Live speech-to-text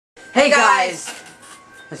Hey guys!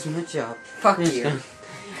 That's my job. Fuck you.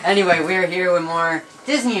 Anyway, we're here with more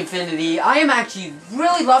Disney Infinity. I am actually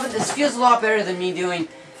really loving this. Feels a lot better than me doing.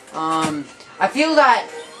 I feel that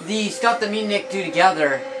the stuff that me and Nick do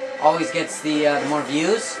together always gets the more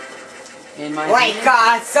views. In my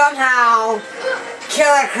opinion. Somehow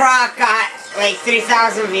Killer Croc got like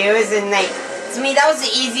 3,000 views, and like to me that was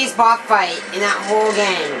the easiest boss fight in that whole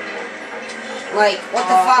game. Like, what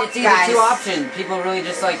the fuck, it's either guys? two options. People really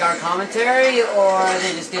just like our commentary, or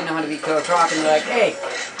they just didn't know how to beat Killer Croc, and they're like, hey,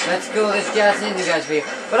 let's go this jassnathan guys video.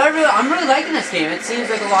 But I'm really liking this game. It seems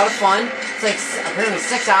like a lot of fun. It's like apparently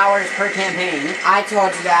 6 hours per campaign. I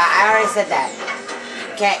told you that. I already said that.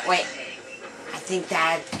 Okay, wait. I think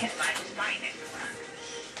that... Too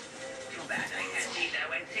bad I can't see that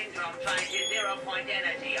when Syndrome tries his 0-point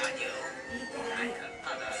energy on you.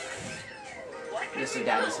 This is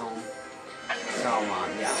Daddy's home. So,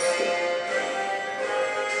 yeah.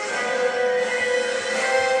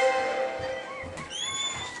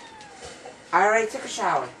 I already took a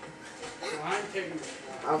shower.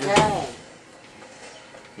 Okay.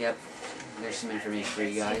 Yep. There's some information for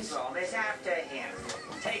you guys. Syndrome is after him.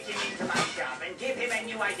 Take him into my shop and give him a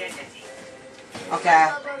new identity.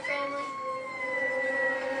 Okay.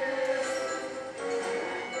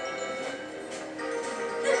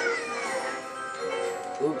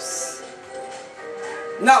 Oops.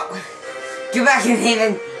 No! Get back here,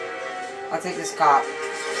 Nathan! I'll take this cop.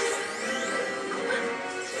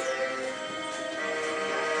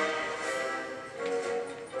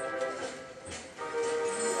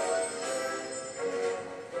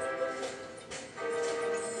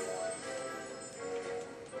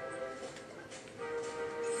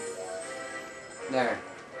 There.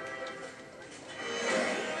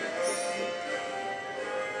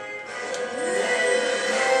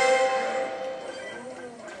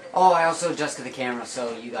 Oh, I also adjusted the camera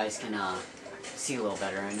so you guys can see a little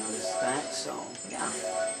better. I noticed that, so yeah.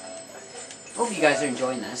 Hope you guys are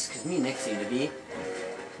enjoying this, because me and Nick seem to be.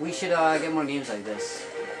 We should get more games like this.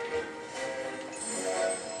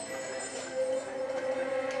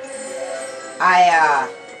 I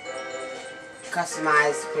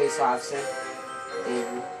customized the police officer.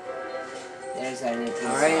 There's our new police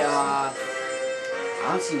Alright, officer. I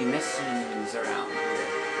don't see any missions around here.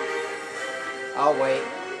 Oh, wait.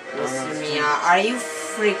 Mr. Mia, are you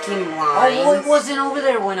freaking blind? Oh, it wasn't over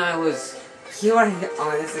there when I was... You are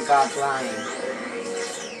honest to God blind.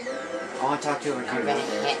 I want to talk to you over here. I'm gonna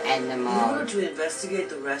hit end them In all. order to investigate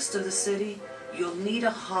the rest of the city, you'll need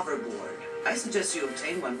a hoverboard. I suggest you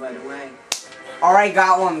obtain one right away. Already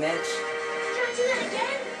got one, bitch. Can I do that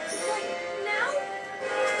again? Like, now?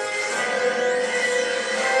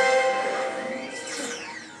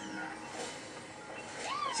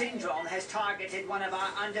 Syndrome has targeted one of our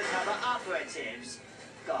undercover operatives.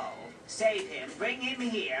 Go, save him, bring him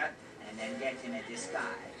here, and then get him a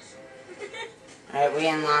disguise. Alright, we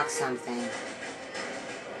unlocked something. What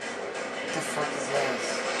the fuck is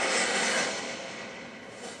this?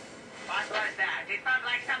 What was that? It felt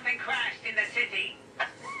like something crashed in the city.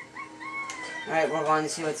 Alright, we're going to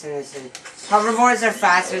see what's in the city. Hoverboards are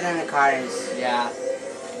faster than the cars. Yeah.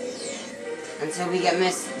 Until we get the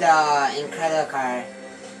Incredicar.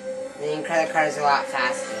 The Incredicar is a lot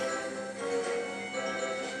faster.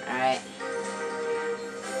 Alright.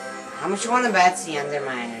 How much you want to bet the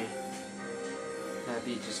Underminer? That'd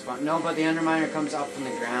be just fun. No, but the Underminer comes up from the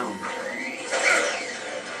ground.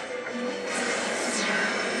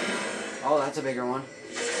 Oh, that's a bigger one.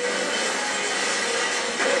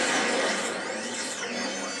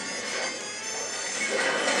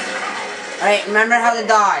 Alright, remember how to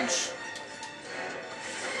dodge.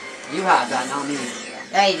 You have that, not me.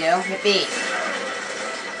 Yeah, you do. Yippee.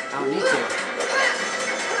 I don't need to.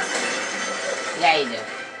 Yeah, you do.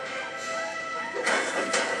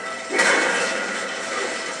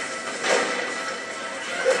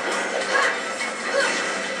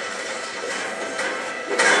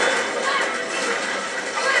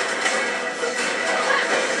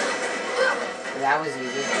 That was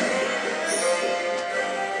easy.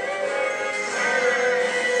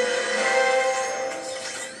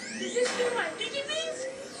 Does this mean my Mickey beans?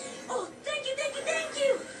 Oh, thank you, thank you, thank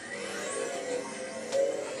you!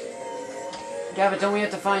 Yeah, but don't we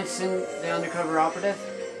have to find the undercover operative?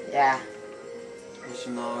 Yeah.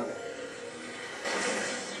 Mission log.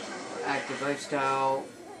 Active lifestyle.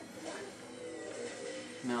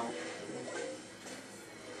 No.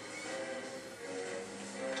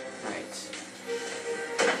 Right.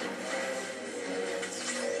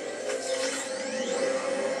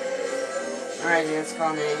 Alright, let's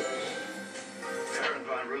go, Nate.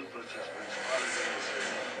 Ruthless has been spotted in the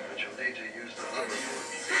city, but you'll need to use the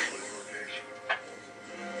hoverboard.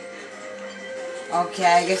 Okay,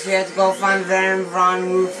 I guess we have to go find Venom Von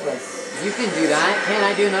Ruthless. You can do that. Can't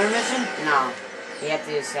I do another mission? No. We have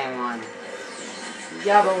to do the same one.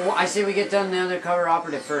 Yeah, but I say we get done the undercover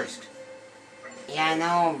operative first. Yeah, I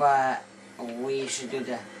know, but we should do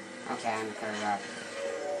the... Okay, undercover operative.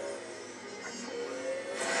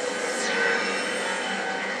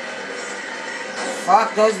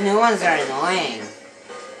 Fuck, those new ones are annoying.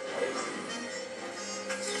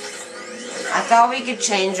 I thought we could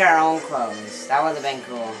change our own clothes. That would have been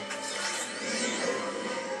cool.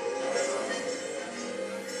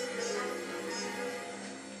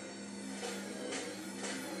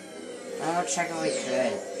 I'll check if we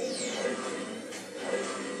could.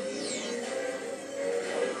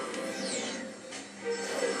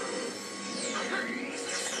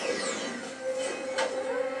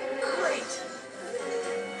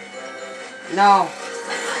 No.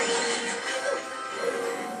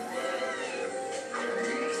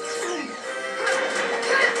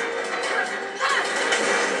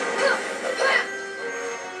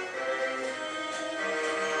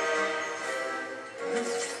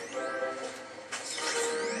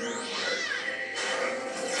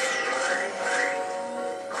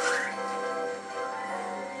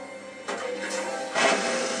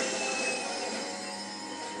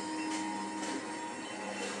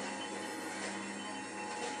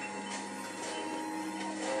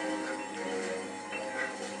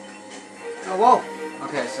 Oh, whoa!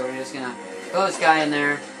 Okay, so we're just gonna throw this guy in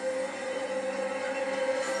there.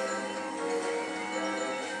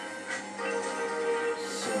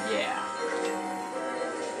 So, yeah.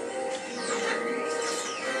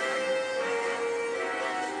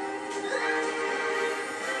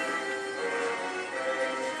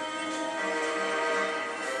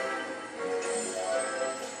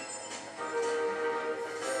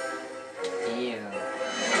 Ew.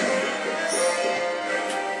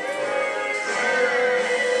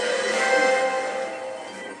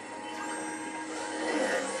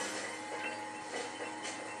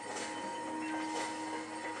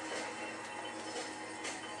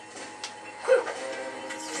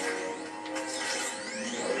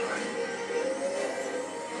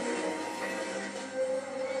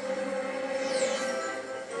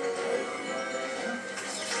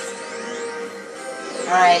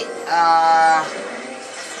 Alright,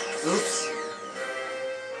 Oops.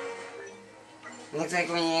 looks like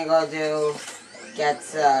we need to go get,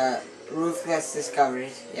 Ruthless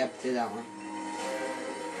Discoveries. Yep, do that one.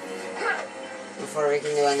 Before we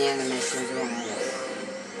can do any other missions, we won't have it.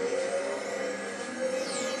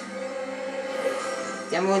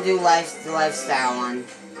 Then we'll do the lifestyle one.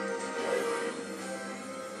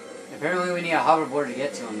 Apparently we need a hoverboard to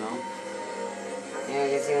get to him, though. Yeah,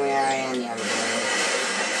 good thing we already on the other board.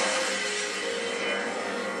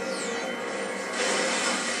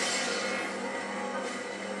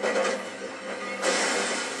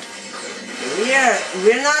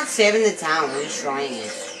 We're not saving the town, we're destroying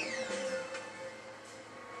it.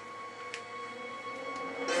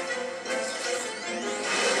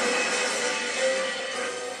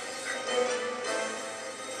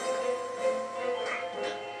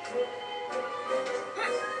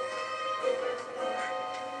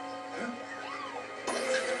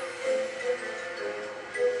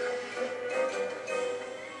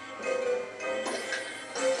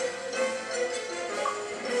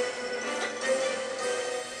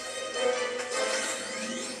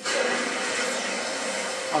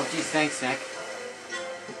 Oh, geez, thanks, Nick.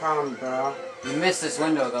 No problem, bro. You missed this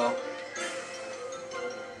window, though.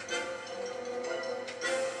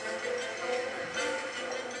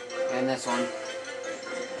 And this one.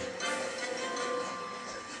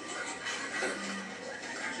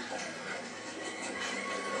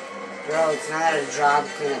 Bro, it's not a job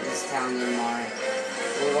to clean up this town anymore.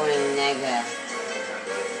 We're going nega.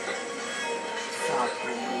 Fuck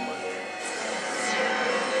me.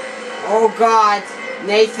 Oh god!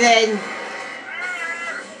 Nathan!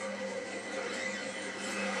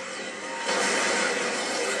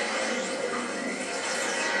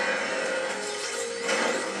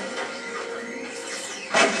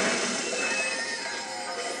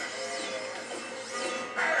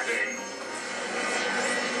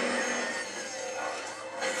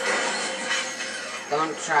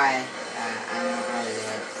 Don't try. I don't know how to do it.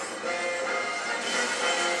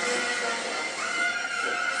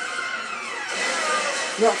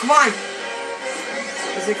 No, come on!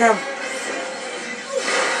 Where's it come?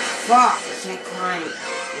 Fuck! I can't climb.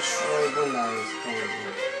 Destroy windows.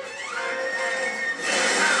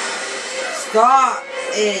 Stop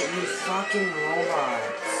it, you fucking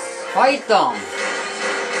robots. Fight them!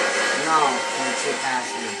 No, don't shoot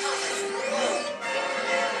past me.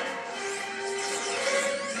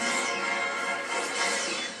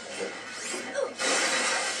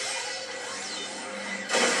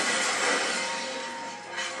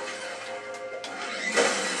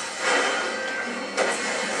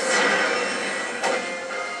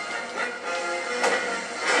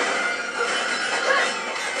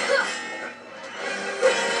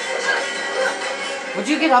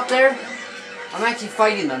 get up there? I'm actually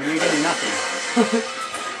fighting them and you're doing nothing.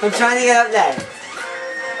 I'm trying to get up there.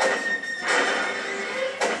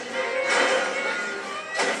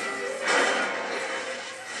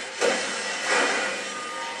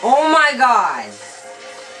 Oh my god!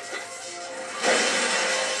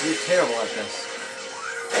 You're terrible at this.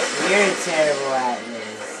 You're terrible at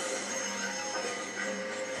this.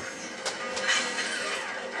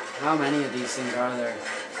 How many of these things are there?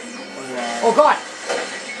 Yeah. Oh god!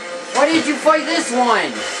 Why did you fight this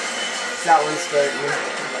one? That one scared me.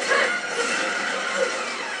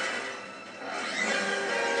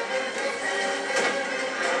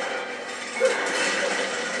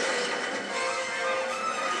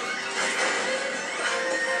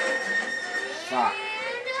 Fuck.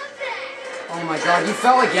 Oh my god, you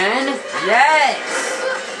fell again? Yes!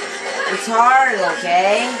 It's hard,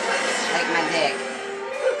 okay? Like my dick.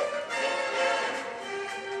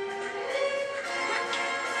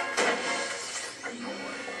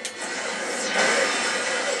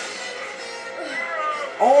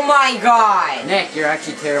 Oh my god! Nick, you're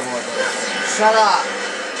actually terrible at this. Shut up.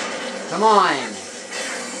 Come on.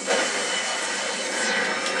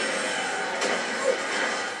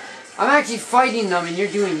 I'm actually fighting them and you're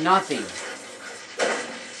doing nothing.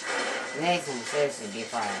 Nathan, seriously, be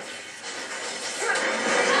quiet.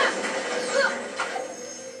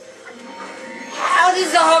 How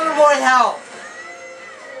does the hoverboard help?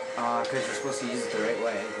 Because you're supposed to use it the right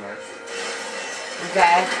way, but...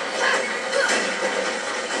 Okay.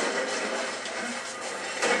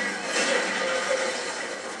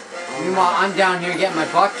 Meanwhile, I'm down here getting my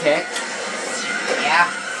butt kicked. Yeah.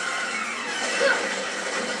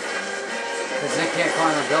 Because Nick can't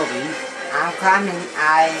climb a building. I'm climbing.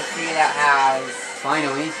 I figured out how.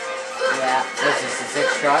 Finally. Yeah. This is the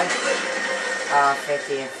 6th try.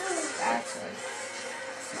 50th, actually.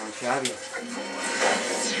 Not shabby.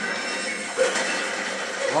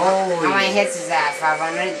 How Holy. many hits is that?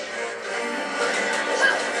 500?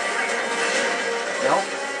 Nope.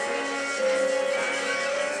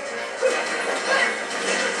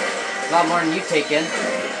 A lot more than you take in.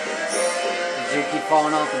 Because you keep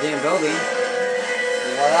falling off the damn building.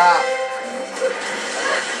 What up?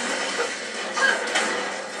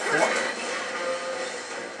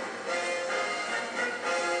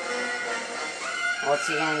 What's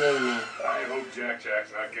he gonna do to me? I hope Jack's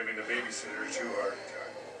not giving the babysitter too hard a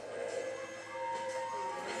time.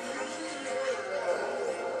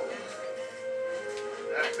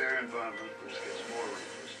 That Baron von Ruthless gets more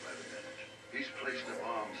ruthless by the minute. He's placed a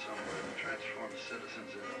bomb somewhere that transforms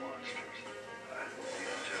citizens into monsters. I hope he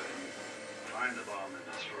can tell you. Find the bomb and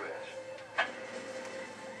destroy it.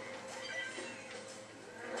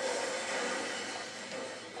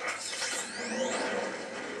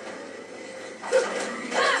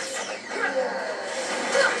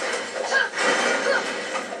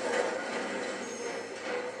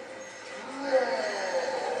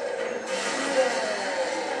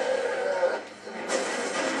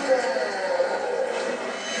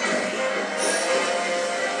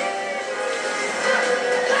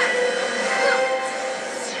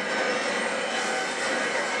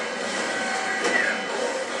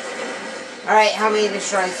 Alright, how many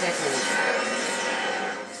destroyed citizens?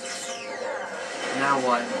 Now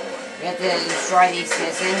what? We have to destroy these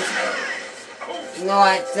citizens. You know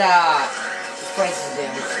what, this place is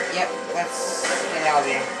doomed. Yep, let's get out of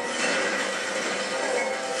here.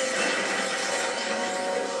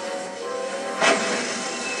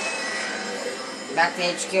 Back to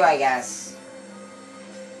HQ, I guess.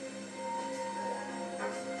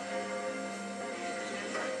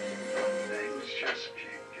 Things just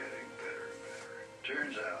keep getting better and better.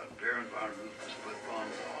 Turns out Baron von Ruthless put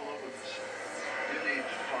bombs all over the city. You need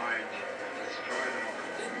to find and destroy them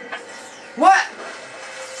all. What?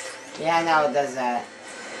 Yeah, no, it does that.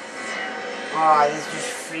 Oh, this was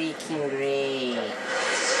freaking great.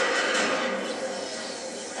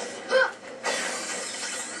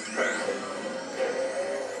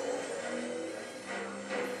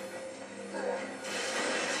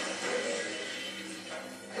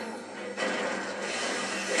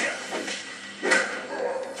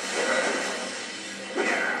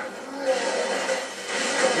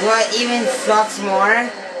 What even sucks more?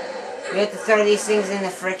 We have to throw these things in the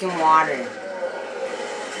freaking water.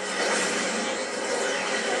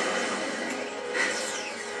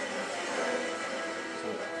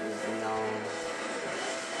 No.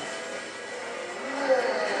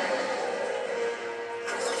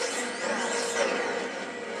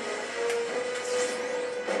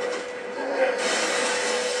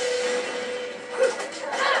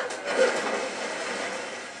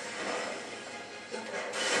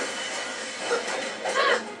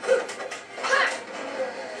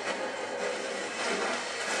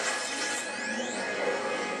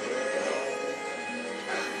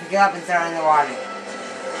 Pick it up and throw it in the water.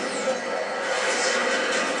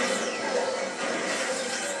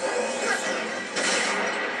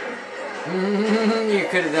 You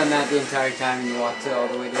could have done that the entire time and you walked all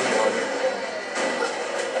the way to the water.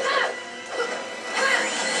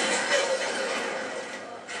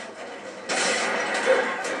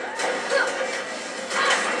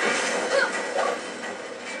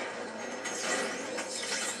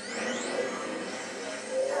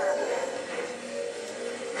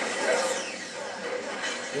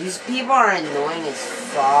 These people are annoying as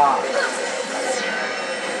fuck.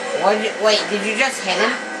 Wait, did you just hit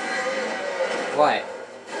him? What?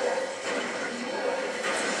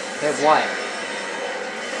 Hit what?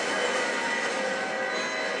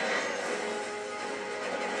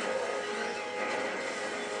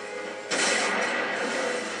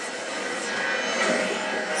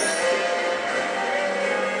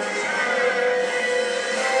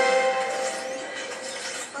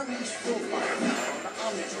 Unleash full firepower on the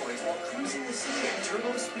Omnitroids while cruising the city at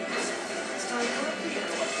turbo speeds. It's time for a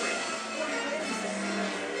vehicle upgrade. What are you waiting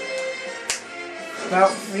for?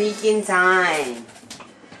 About freaking time.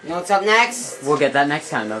 You know what's up next? We'll get that next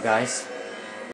time though, guys.